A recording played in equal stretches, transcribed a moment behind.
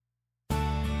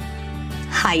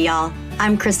Hi, y'all.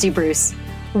 I'm Christy Bruce.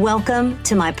 Welcome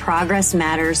to my Progress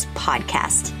Matters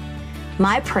podcast.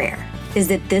 My prayer is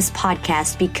that this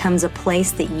podcast becomes a place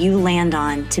that you land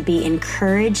on to be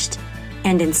encouraged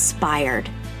and inspired.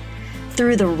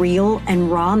 Through the real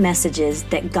and raw messages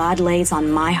that God lays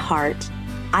on my heart,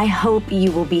 I hope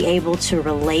you will be able to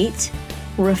relate,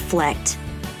 reflect,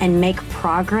 and make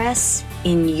progress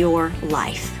in your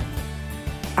life.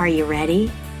 Are you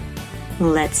ready?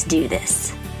 Let's do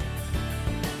this.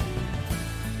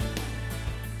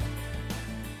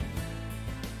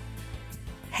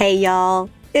 Hey,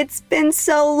 y'all. It's been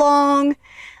so long.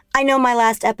 I know my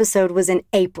last episode was in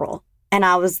April, and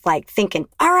I was like thinking,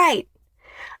 all right,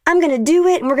 I'm going to do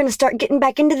it, and we're going to start getting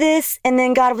back into this. And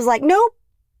then God was like, nope,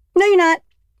 no, you're not.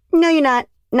 No, you're not.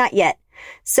 Not yet.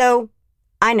 So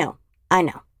I know.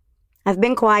 I've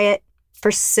been quiet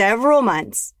for several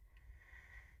months,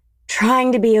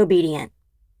 trying to be obedient.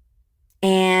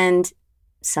 And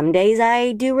some days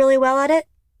I do really well at it,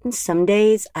 and some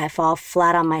days I fall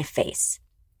flat on my face.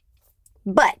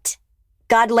 But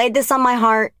God laid this on my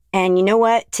heart, and you know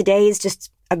what? Today is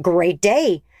just a great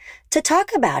day to talk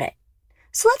about it.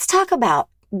 So let's talk about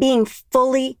being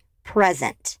fully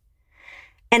present.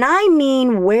 And I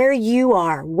mean where you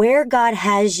are, where God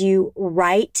has you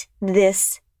right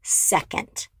this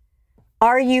second.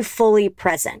 Are you fully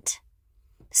present?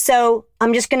 So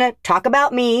I'm just going to talk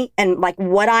about me and like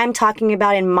what I'm talking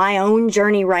about in my own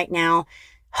journey right now.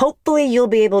 Hopefully you'll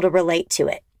be able to relate to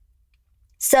it.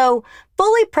 So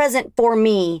fully present for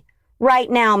me right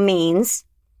now means,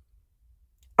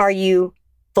 are you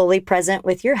fully present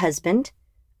with your husband?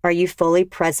 Are you fully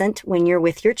present when you're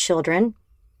with your children?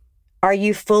 Are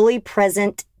you fully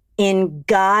present in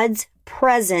God's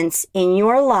presence in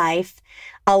your life,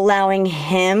 allowing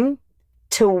Him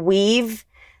to weave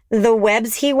the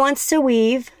webs He wants to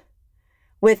weave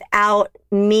without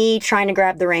me trying to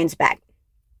grab the reins back?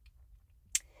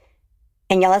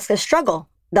 And y'all, that's a struggle.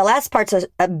 The last part's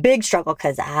a big struggle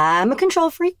because I'm a control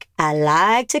freak. I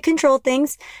like to control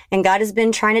things. And God has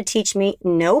been trying to teach me,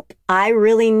 nope, I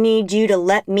really need you to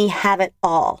let me have it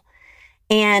all.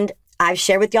 And I've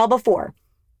shared with y'all before,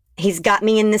 He's got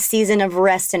me in this season of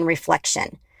rest and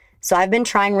reflection. So I've been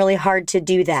trying really hard to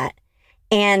do that.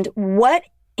 And what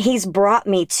He's brought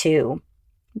me to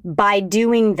by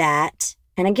doing that,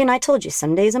 and again, I told you,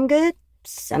 some days I'm good,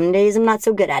 some days I'm not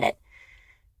so good at it,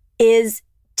 is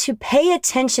to pay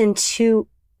attention to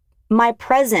my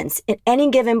presence at any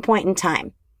given point in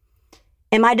time.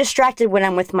 Am I distracted when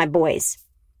I'm with my boys?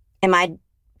 Am I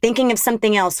thinking of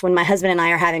something else when my husband and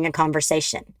I are having a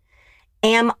conversation?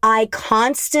 Am I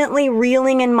constantly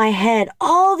reeling in my head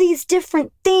all these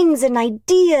different things and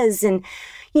ideas and,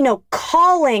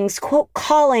 callings, quote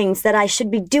callings that I should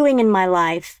be doing in my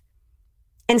life,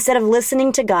 instead of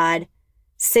listening to God,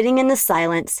 sitting in the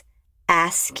silence,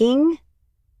 asking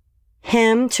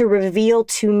Him to reveal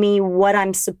to me what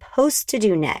I'm supposed to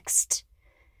do next?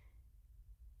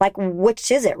 Like,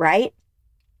 which is it, right?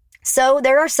 So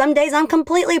there are some days I'm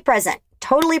completely present,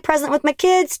 totally present with my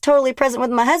kids, totally present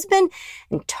with my husband,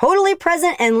 and totally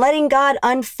present and letting God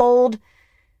unfold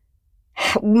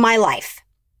my life.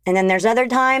 And then there's other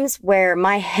times where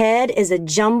my head is a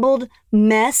jumbled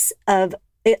mess of,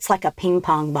 it's like a ping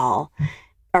pong ball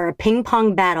or a ping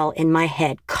pong battle in my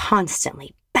head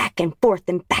constantly. Back and forth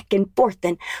and back and forth.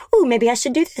 And, ooh, maybe I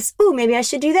should do this. Ooh, maybe I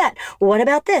should do that. What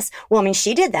about this? Well,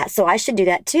 she did that, so I should do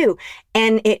that too.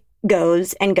 And it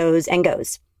goes and goes and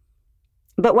goes.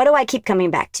 But what do I keep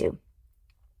coming back to?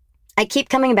 I keep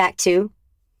coming back to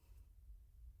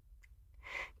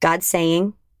God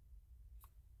saying,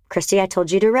 Christy, I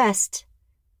told you to rest.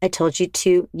 I told you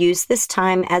to use this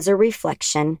time as a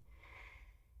reflection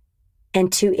and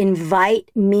to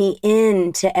invite me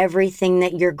into everything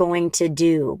that you're going to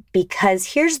do. Because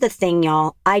here's the thing,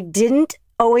 y'all. I didn't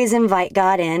always invite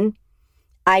God in.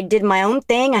 I did my own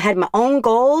thing. I had my own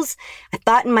goals. I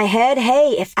thought in my head,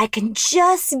 hey, if I can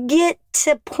just get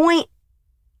to point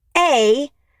A,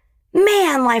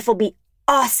 man, life will be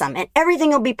awesome and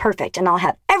everything will be perfect and I'll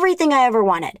have everything I ever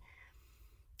wanted.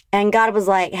 And God was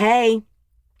like, hey,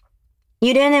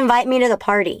 you didn't invite me to the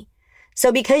party.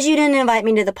 So because you didn't invite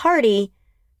me to the party,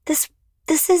 this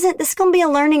is going to be a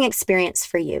learning experience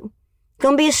for you. It's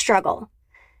going to be a struggle.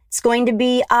 It's going to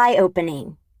be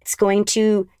eye-opening. It's going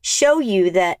to show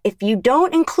you that if you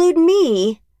don't include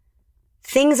me,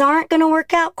 things aren't going to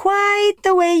work out quite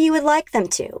the way you would like them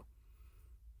to.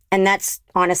 And that's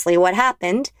honestly what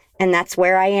happened. And that's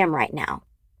where I am right now.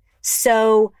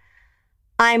 So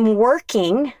I'm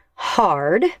working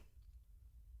hard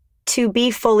to be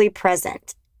fully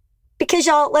present. Because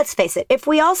y'all, let's face it, if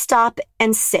we all stop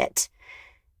and sit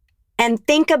and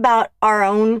think about our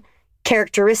own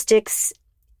characteristics,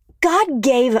 God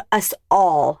gave us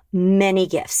all many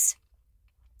gifts,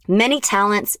 many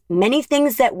talents, many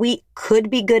things that we could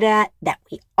be good at, that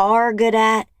we are good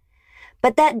at.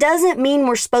 But that doesn't mean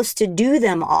we're supposed to do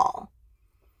them all.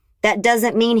 That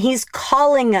doesn't mean He's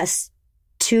calling us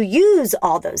to use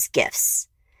all those gifts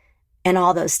and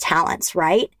all those talents,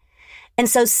 right? And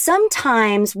so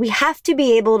sometimes we have to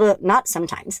be able to, not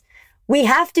sometimes, we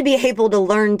have to be able to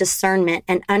learn discernment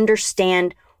and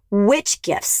understand which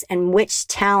gifts and which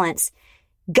talents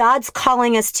God's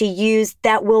calling us to use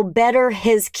that will better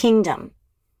His kingdom.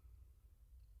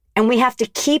 And we have to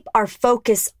keep our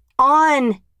focus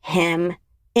on Him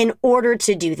in order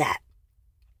to do that.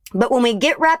 But when we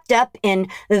get wrapped up in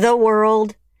the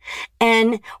world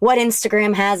and what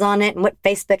Instagram has on it and what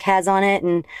Facebook has on it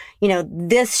and,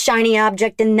 this shiny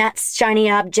object and that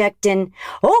shiny object and,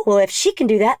 oh, well, if she can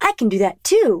do that, I can do that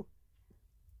too.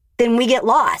 Then we get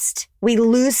lost. We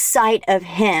lose sight of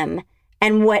Him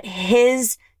and what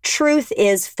His truth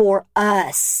is for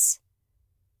us.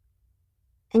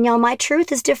 And y'all, my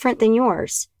truth is different than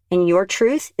yours. And your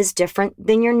truth is different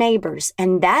than your neighbor's.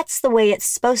 And that's the way it's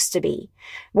supposed to be.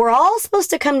 We're all supposed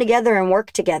to come together and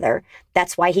work together.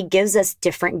 That's why He gives us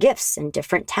different gifts and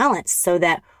different talents so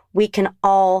that we can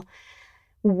all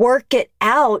work it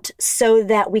out so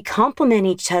that we complement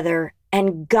each other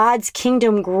and God's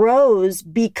kingdom grows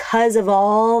because of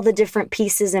all the different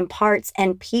pieces and parts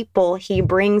and people He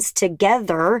brings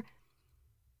together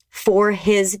for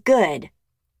His good.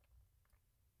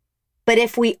 But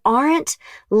if we aren't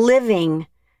living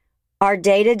our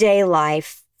day-to-day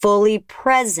life fully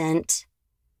present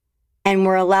and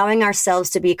we're allowing ourselves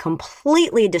to be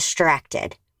completely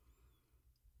distracted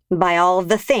by all of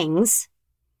the things,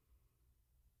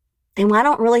 then I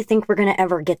don't really think we're going to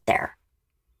ever get there.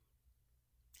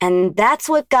 And that's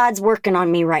what God's working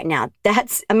on me right now.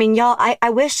 Y'all, I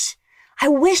wish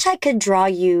I could draw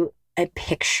you a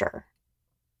picture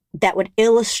that would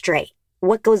illustrate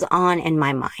what goes on in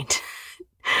my mind.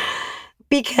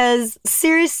 Because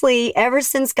seriously, ever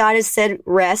since God has said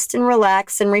rest and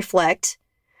relax and reflect,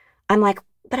 I'm like,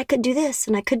 but I could do this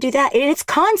and I could do that. And it's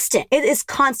constant. It is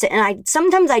constant. And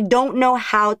sometimes I don't know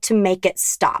how to make it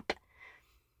stop.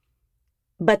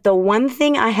 But the one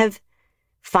thing I have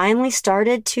finally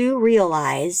started to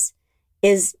realize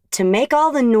is to make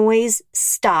all the noise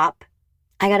stop,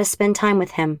 I got to spend time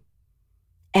with Him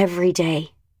every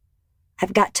day.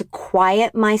 I've got to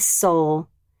quiet my soul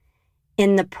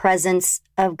in the presence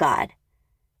of God,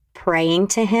 praying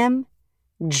to Him,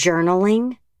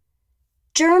 journaling,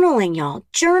 y'all,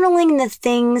 journaling the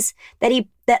things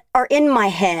that are in my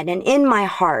head and in my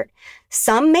heart.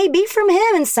 Some may be from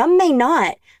Him and some may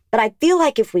not, but I feel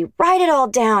like if we write it all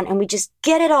down and we just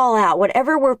get it all out,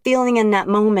 whatever we're feeling in that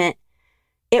moment,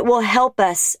 it will help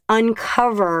us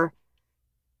uncover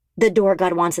the door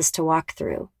God wants us to walk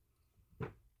through.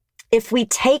 If we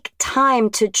take time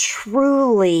to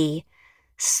truly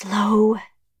slow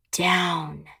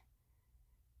down,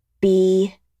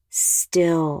 be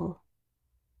still,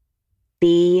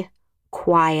 be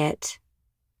quiet.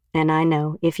 And I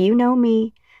know if you know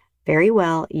me very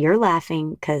well, you're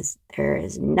laughing because there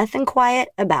is nothing quiet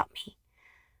about me.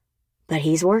 But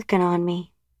He's working on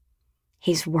me.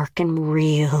 He's working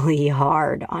really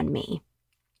hard on me.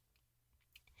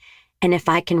 And if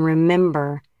I can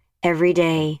remember every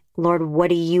day, Lord, what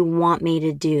do you want me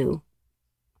to do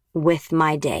with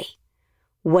my day?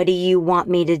 What do you want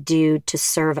me to do to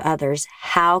serve others?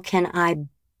 How can I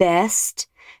best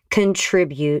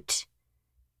contribute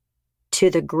to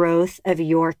the growth of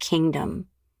your kingdom?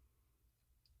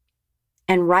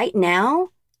 And right now,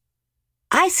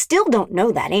 I still don't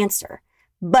know that answer,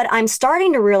 but I'm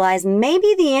starting to realize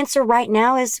maybe the answer right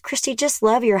now is, Christy, just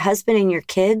love your husband and your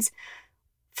kids,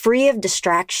 free of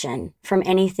distraction from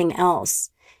anything else.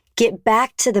 Get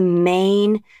back to the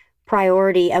main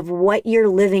priority of what you're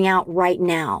living out right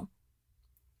now.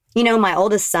 My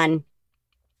oldest son,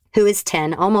 who is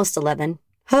 10, almost 11,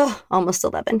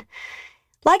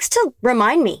 likes to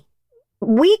remind me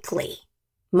weekly,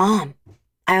 Mom,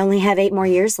 I only have 8 more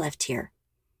years left here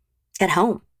at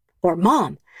home. Or,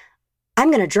 Mom, I'm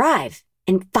going to drive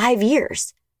in 5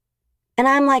 years. And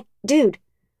I'm like, dude,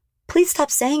 please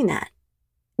stop saying that.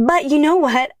 But you know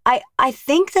what? I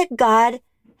think that God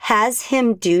has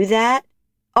him do that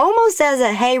almost as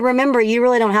a, hey, remember, you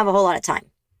really don't have a whole lot of time.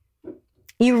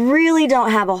 You really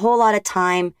don't have a whole lot of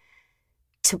time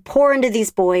to pour into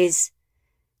these boys,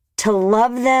 to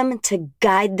love them, to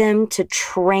guide them, to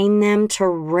train them, to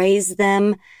raise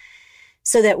them,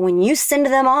 so that when you send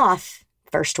them off,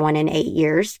 first one in 8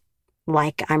 years,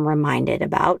 like I'm reminded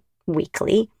about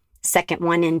weekly, second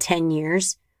one in 10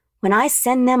 years, when I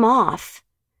send them off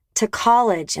to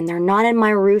college and they're not in my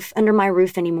roof, under my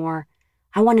roof anymore,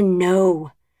 I want to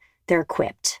know they're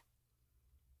equipped.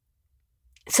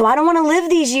 So I don't want to live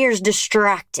these years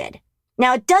distracted.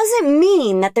 Now, it doesn't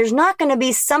mean that there's not going to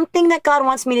be something that God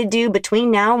wants me to do between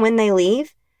now and when they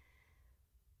leave.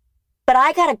 But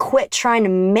I got to quit trying to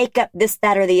make up this,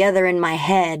 that, or the other in my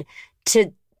head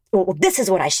well, this is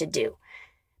what I should do.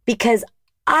 Because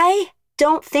I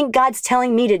don't think God's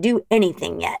telling me to do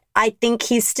anything yet. I think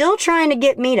he's still trying to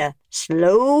get me to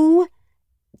slow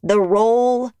the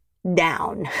roll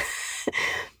down.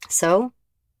 So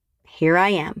here I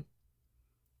am.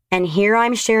 And here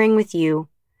I'm sharing with you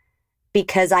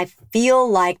because I feel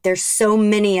like there's so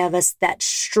many of us that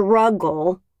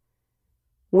struggle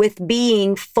with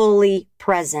being fully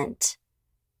present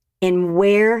in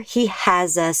where he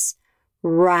has us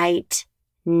right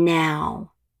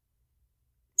now.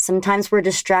 Sometimes we're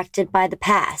distracted by the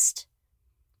past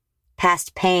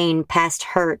pain, past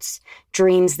hurts,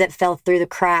 dreams that fell through the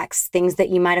cracks, things that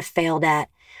you might have failed at.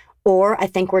 Or I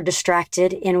think we're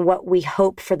distracted in what we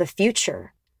hope for the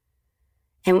future.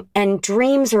 And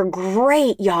dreams are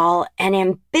great, y'all, and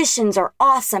ambitions are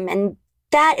awesome. And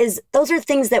those are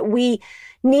things that we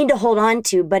need to hold on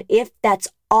to. But if that's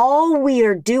all we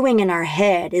are doing in our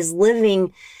head is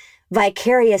living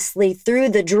vicariously through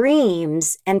the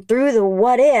dreams and through the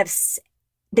what ifs,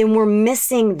 then we're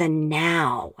missing the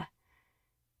now.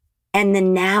 And the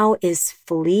now is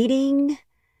fleeting.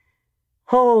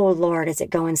 Oh, Lord, is it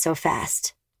going so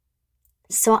fast?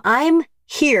 So I'm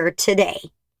here today,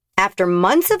 after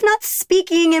months of not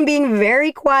speaking and being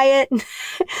very quiet,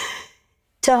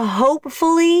 to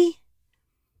hopefully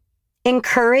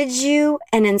encourage you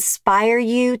and inspire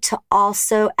you to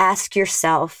also ask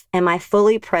yourself, am I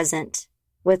fully present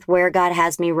with where God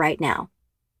has me right now?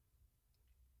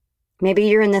 Maybe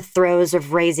you're in the throes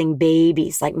of raising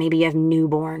babies, like maybe you have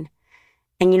newborn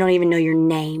and you don't even know your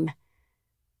name.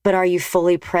 But are you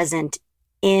fully present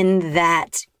in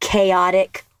that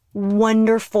chaotic,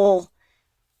 wonderful,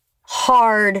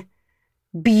 hard,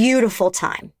 beautiful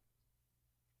time?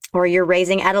 Or you're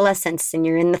raising adolescents and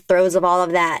you're in the throes of all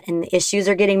of that and the issues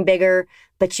are getting bigger,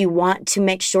 but you want to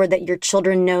make sure that your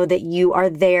children know that you are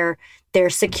there, their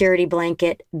security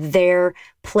blanket, their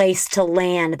place to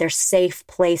land, their safe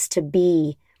place to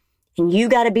be. And you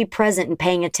got to be present and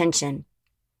paying attention.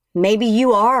 Maybe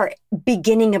you are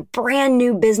beginning a brand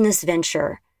new business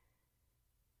venture,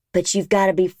 but you've got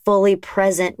to be fully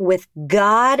present with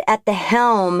God at the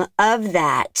helm of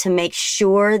that to make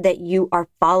sure that you are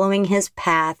following his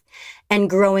path and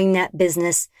growing that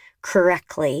business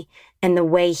correctly and the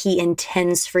way he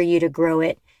intends for you to grow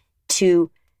it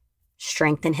to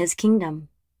strengthen his kingdom.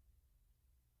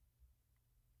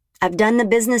 I've done the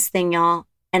business thing, y'all,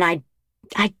 and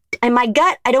in my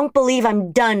gut, I don't believe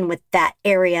I'm done with that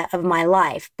area of my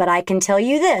life, but I can tell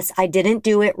you this, I didn't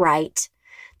do it right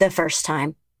the first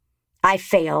time. I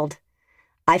failed.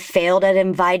 I failed at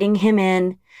inviting him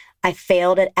in. I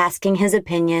failed at asking his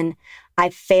opinion. I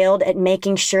failed at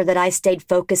making sure that I stayed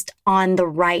focused on the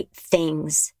right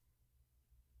things.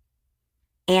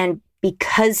 And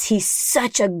because he's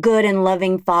such a good and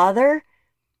loving father,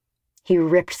 he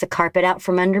ripped the carpet out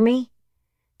from under me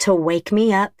to wake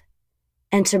me up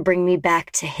and to bring me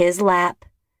back to his lap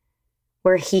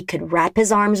where he could wrap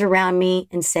his arms around me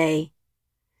and say,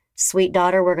 sweet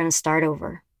daughter, we're going to start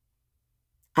over.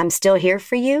 I'm still here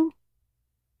for you,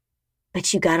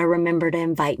 but you got to remember to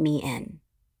invite me in.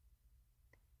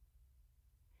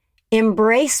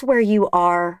 Embrace where you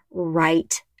are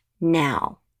right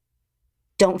now.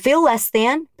 Don't feel less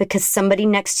than because somebody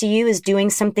next to you is doing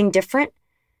something different.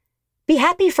 Be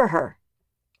happy for her.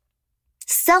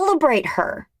 Celebrate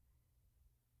her.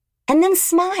 And then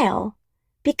smile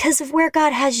because of where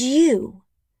God has you.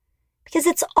 Because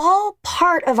it's all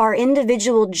part of our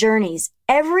individual journeys.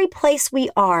 Every place we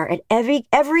are at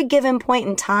every given point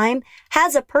in time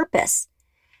has a purpose.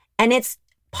 And it's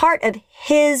part of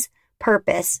his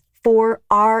purpose for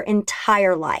our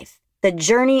entire life, the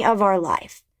journey of our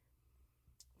life.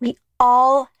 We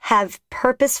all have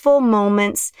purposeful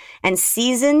moments and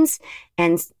seasons,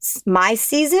 and my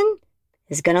season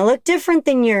is going to look different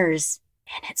than yours.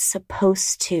 And it's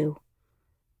supposed to.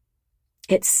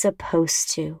 It's supposed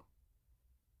to.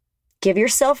 Give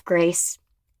yourself grace.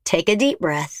 Take a deep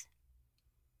breath.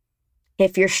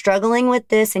 If you're struggling with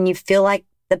this and you feel like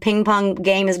the ping pong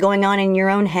game is going on in your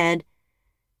own head,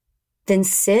 then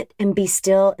sit and be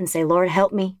still and say, Lord,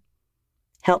 help me.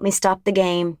 Help me stop the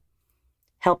game.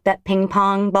 Help that ping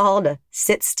pong ball to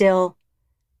sit still.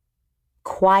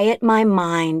 Quiet my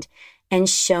mind and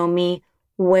show me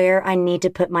where I need to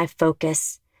put my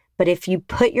focus. But if you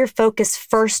put your focus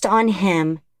first on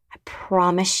Him, I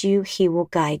promise you He will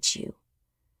guide you.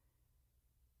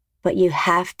 But you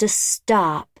have to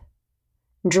stop,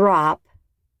 drop,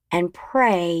 and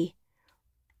pray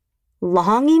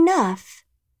long enough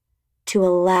to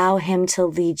allow Him to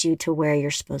lead you to where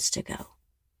you're supposed to go.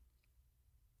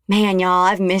 Man, y'all,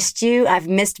 I've missed you. I've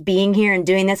missed being here and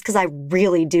doing this because I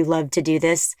really do love to do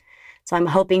this. So I'm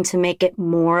hoping to make it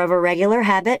more of a regular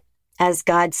habit as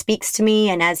God speaks to me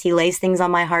and as He lays things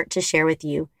on my heart to share with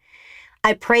you.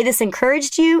 I pray this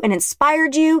encouraged you and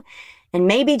inspired you and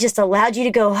maybe just allowed you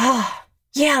to go, oh,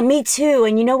 yeah, me too.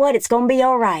 And you know what? It's going to be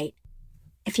all right.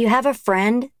 If you have a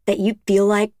friend that you feel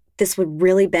like this would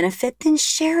really benefit, then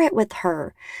share it with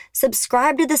her.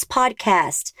 Subscribe to this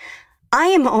podcast. I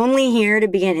am only here to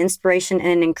be an inspiration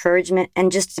and an encouragement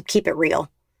and just to keep it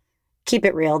real. Keep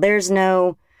it real. There's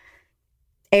no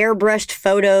airbrushed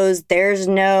photos. There's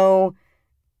nothing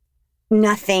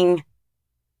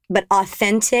but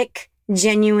authentic,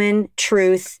 genuine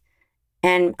truth.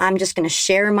 And I'm just going to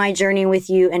share my journey with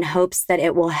you in hopes that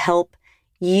it will help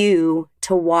you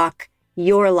to walk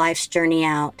your life's journey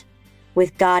out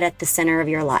with God at the center of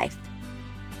your life.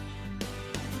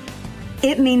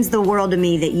 It means the world to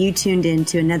me that you tuned in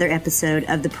to another episode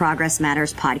of the Progress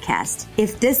Matters podcast.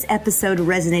 If this episode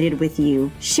resonated with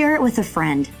you, share it with a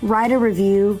friend, write a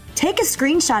review, take a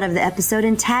screenshot of the episode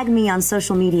and tag me on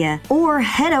social media, or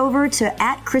head over to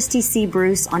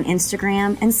 @ChristyCBruce on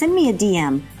Instagram and send me a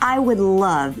DM. I would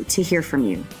love to hear from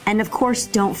you. And of course,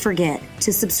 don't forget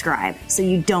to subscribe so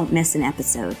you don't miss an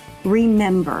episode.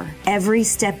 Remember, every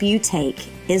step you take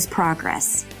is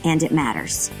progress and it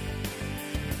matters.